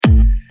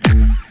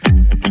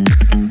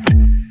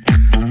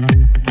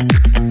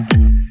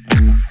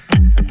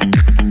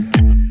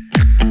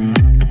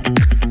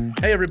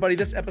everybody.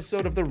 This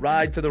episode of the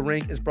Ride to the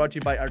Rink is brought to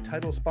you by our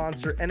title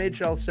sponsor,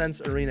 NHL Sense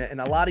Arena.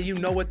 And a lot of you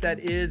know what that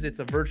is. It's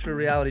a virtual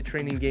reality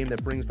training game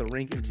that brings the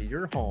rink into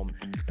your home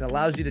and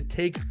allows you to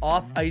take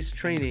off-ice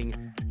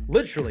training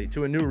literally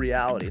to a new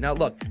reality. Now,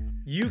 look,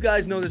 you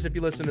guys know this if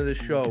you listen to this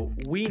show.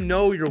 We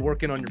know you're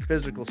working on your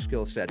physical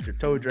skill sets, your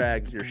toe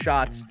drags, your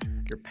shots,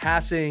 your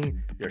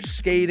passing, your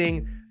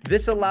skating.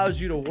 This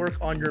allows you to work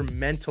on your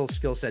mental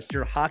skill sets,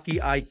 your hockey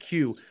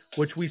IQ,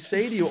 which we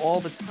say to you all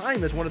the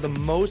time is one of the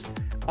most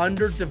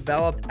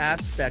underdeveloped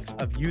aspects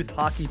of youth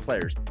hockey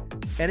players.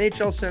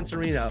 NHL Sense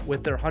Arena,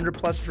 with their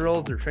 100-plus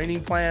drills, their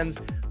training plans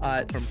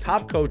from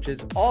top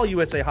coaches, all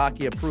USA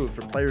Hockey approved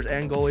for players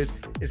and goalies,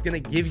 is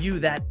going to give you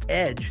that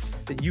edge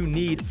that you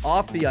need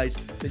off the ice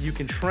that you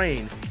can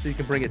train so you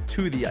can bring it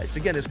to the ice.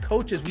 Again, as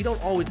coaches, we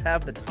don't always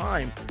have the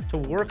time to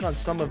work on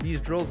some of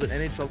these drills that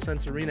NHL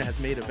Sense Arena has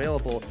made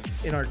available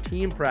in our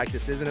team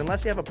practices. And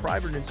unless you have a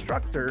private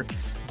instructor,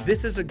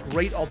 this is a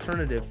great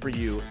alternative for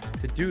you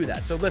to do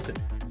that. So listen,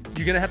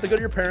 you're going to have to go to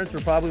your parents.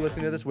 We're probably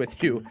listening to this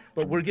with you,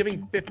 but we're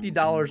giving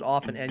 $50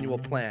 off an annual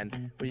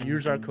plan when you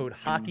use our code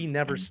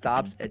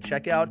HOCKEYNEVERSTOPS at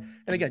checkout.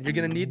 And again, you're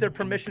going to need their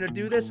permission to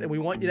do this, and we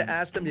want you to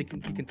ask them. You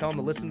can tell them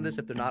to listen to this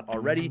if they're not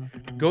already.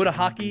 Go to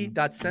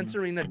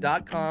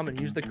hockey.sensearena.com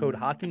and use the code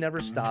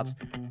HOCKEYNEVERSTOPS.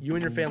 You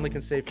and your family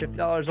can save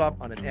 $50 off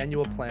on an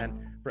annual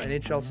plan for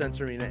NHL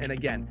Sense Arena. And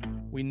again,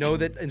 we know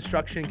that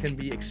instruction can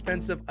be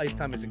expensive. Ice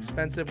time is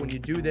expensive. When you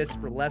do this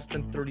for less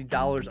than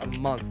 $30 a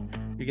month,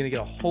 you're going to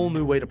get a whole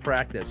new way to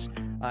practice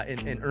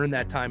and earn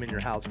that time in your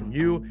house from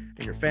you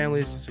and your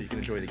families so you can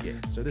enjoy the game.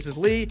 So this is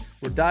Lee.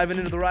 We're diving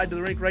into the Ride to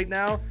the Rink right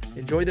now.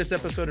 Enjoy this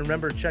episode, and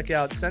remember to check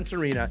out Sense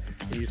Arena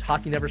and use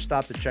Hockey Never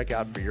Stops at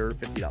checkout for your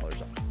 $50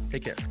 off.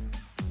 Take care.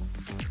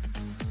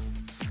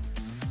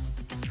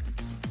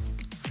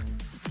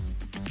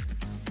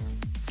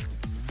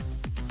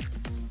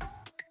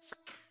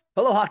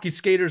 Hello, hockey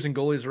skaters and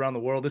goalies around the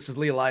world. This is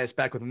Lee Elias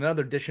back with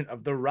another edition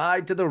of the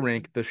Ride to the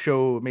Rink, the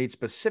show made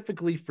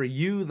specifically for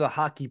you, the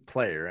hockey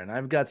player. And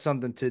I've got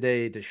something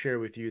today to share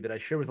with you that I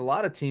share with a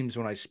lot of teams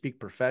when I speak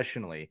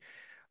professionally.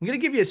 I'm going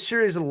to give you a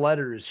series of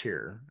letters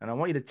here, and I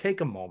want you to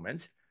take a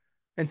moment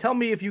and tell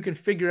me if you can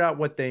figure out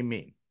what they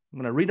mean. I'm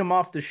going to read them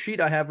off the sheet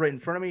I have right in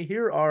front of me.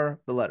 Here are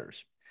the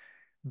letters: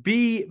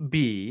 B,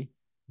 B,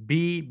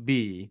 B,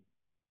 B,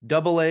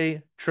 double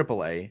A,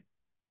 triple A,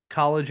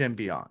 college and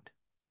beyond.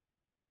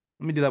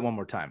 Let me do that one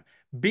more time.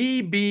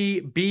 B, B,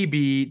 B,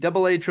 B,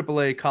 double A,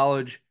 triple A,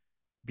 college,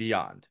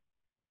 beyond.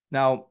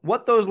 Now,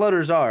 what those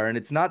letters are, and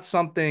it's not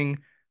something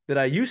that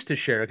I used to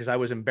share because I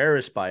was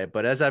embarrassed by it,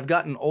 but as I've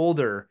gotten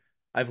older,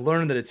 I've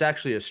learned that it's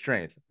actually a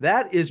strength.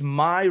 That is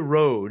my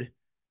road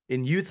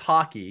in youth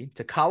hockey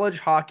to college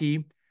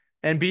hockey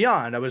and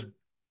beyond. I was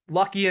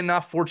lucky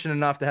enough, fortunate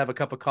enough to have a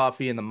cup of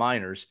coffee in the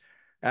minors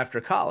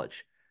after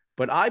college.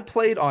 But I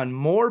played on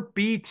more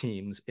B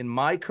teams in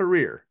my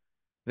career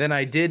than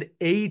I did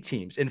A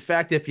teams. In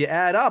fact, if you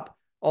add up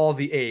all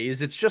the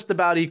A's, it's just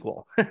about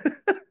equal.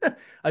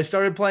 I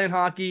started playing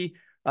hockey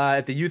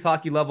at the youth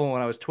hockey level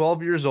when I was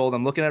 12 years old.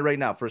 I'm looking at it right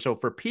now.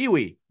 For Pee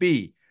Wee,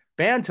 B.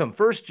 Bantam,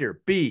 first year,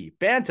 B.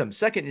 Bantam,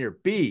 second year,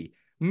 B.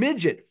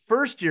 Midget,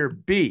 first year,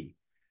 B.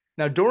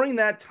 Now, during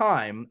that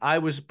time, I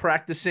was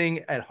practicing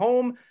at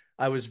home.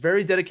 I was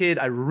very dedicated.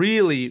 I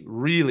really,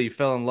 really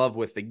fell in love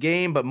with the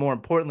game, but more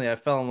importantly, I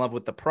fell in love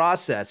with the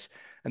process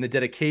and the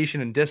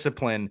dedication and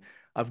discipline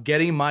of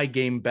getting my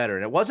game better.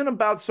 And it wasn't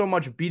about so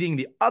much beating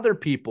the other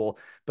people,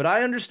 but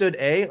I understood,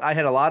 A, I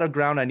had a lot of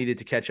ground I needed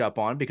to catch up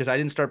on because I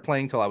didn't start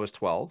playing till I was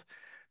 12.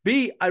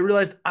 B, I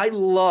realized I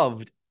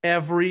loved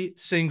every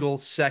single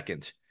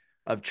second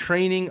of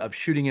training, of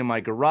shooting in my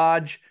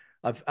garage,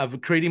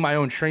 of creating my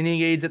own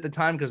training aids at the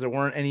time because there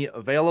weren't any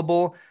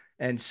available,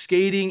 and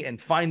skating and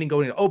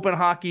going to open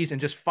hockeys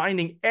and just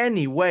finding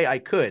any way I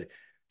could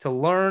to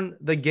learn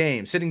the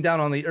game, sitting down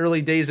on the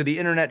early days of the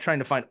internet, trying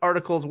to find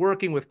articles,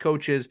 working with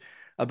coaches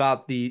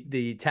about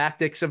the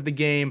tactics of the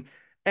game.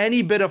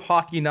 Any bit of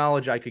hockey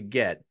knowledge I could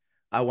get,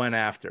 I went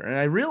after. And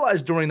I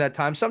realized during that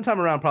time, sometime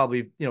around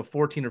probably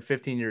 14 or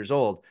 15 years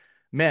old,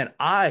 man,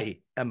 I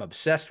am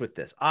obsessed with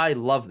this. I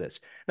love this.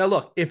 Now,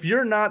 look, if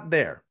you're not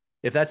there,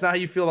 if that's not how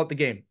you feel about the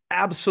game,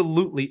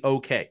 absolutely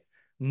okay.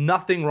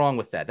 Nothing wrong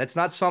with that. That's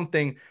not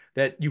something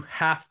that you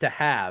have to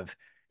have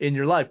in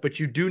your life, but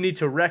you do need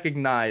to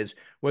recognize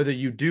whether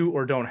you do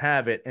or don't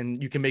have it, and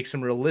you can make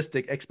some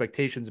realistic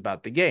expectations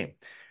about the game.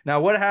 Now,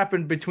 what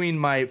happened between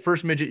my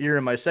first midget year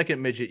and my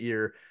second midget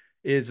year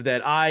is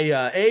that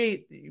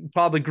I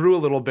probably grew a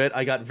little bit.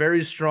 I got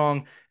very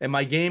strong, and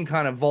my game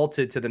kind of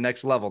vaulted to the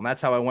next level. And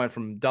that's how I went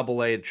from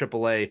double A to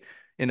triple A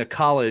into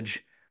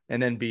college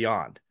and then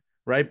beyond,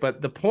 right?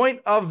 But the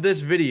point of this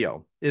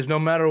video is no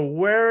matter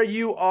where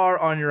you are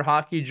on your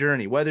hockey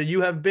journey, whether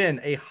you have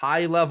been a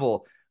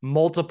high-level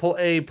multiple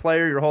A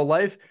player your whole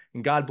life,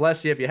 and God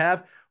bless you if you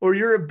have, or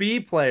you're a B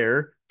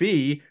player,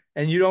 B,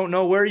 and you don't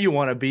know where you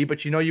want to be,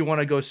 but you know you want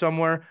to go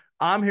somewhere,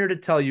 I'm here to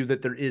tell you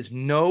that there is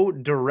no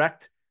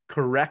direct,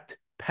 correct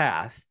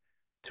path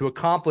to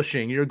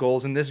accomplishing your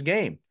goals in this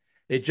game.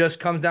 It just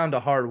comes down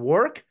to hard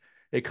work.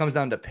 It comes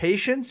down to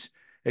patience.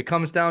 It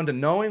comes down to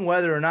knowing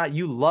whether or not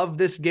you love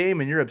this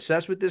game and you're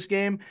obsessed with this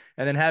game,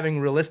 and then having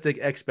realistic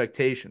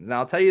expectations. Now,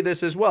 I'll tell you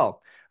this as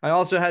well. I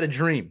also had a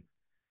dream,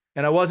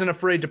 and I wasn't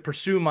afraid to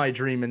pursue my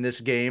dream in this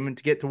game and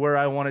to get to where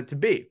I wanted to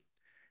be.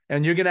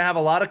 And you're going to have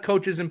a lot of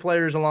coaches and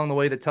players along the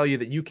way that tell you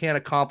that you can't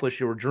accomplish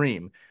your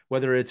dream,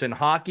 whether it's in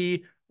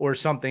hockey or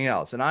something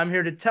else. And I'm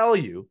here to tell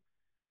you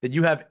that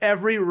you have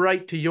every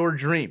right to your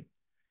dream.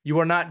 You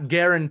are not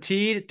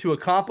guaranteed to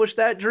accomplish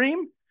that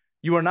dream.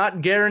 You are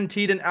not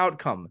guaranteed an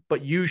outcome,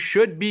 but you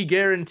should be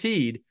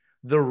guaranteed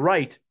the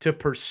right to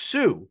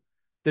pursue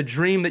the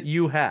dream that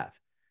you have.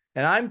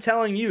 And I'm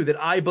telling you that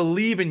I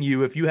believe in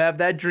you if you have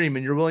that dream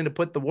and you're willing to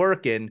put the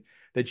work in,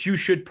 that you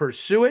should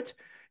pursue it.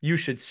 You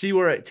should see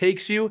where it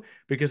takes you,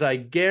 because I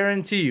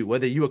guarantee you,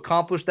 whether you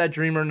accomplish that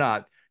dream or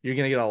not, you're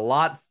going to get a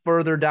lot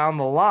further down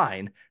the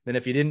line than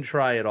if you didn't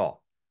try at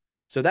all.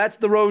 So that's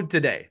the road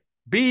today.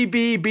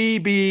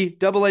 BBBB,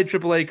 AA,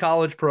 AAA,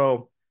 college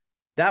pro.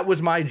 That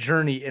was my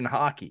journey in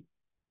hockey.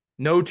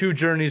 No two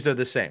journeys are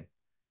the same.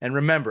 And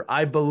remember,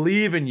 I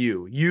believe in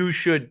you. You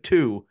should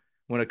too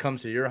when it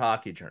comes to your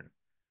hockey journey.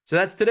 So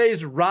that's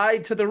today's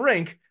Ride to the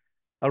Rink,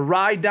 a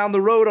ride down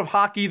the road of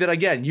hockey that,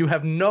 again, you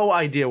have no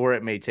idea where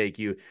it may take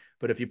you.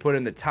 But if you put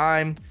in the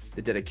time,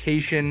 the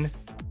dedication,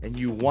 and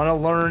you want to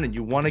learn and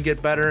you want to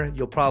get better,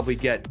 you'll probably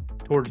get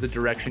towards the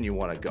direction you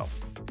want to go.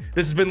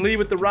 This has been Lee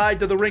with the Ride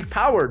to the Rink,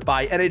 powered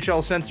by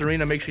NHL Sense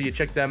Arena. Make sure you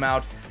check them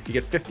out. You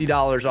get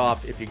 $50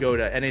 off if you go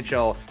to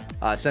NHL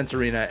Sense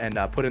Arena and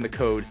put in the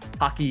code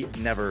Hockey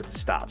Never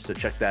Stops. So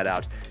check that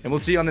out. And we'll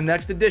see you on the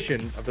next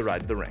edition of the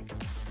Ride to the Rink.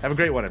 Have a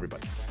great one,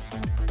 everybody.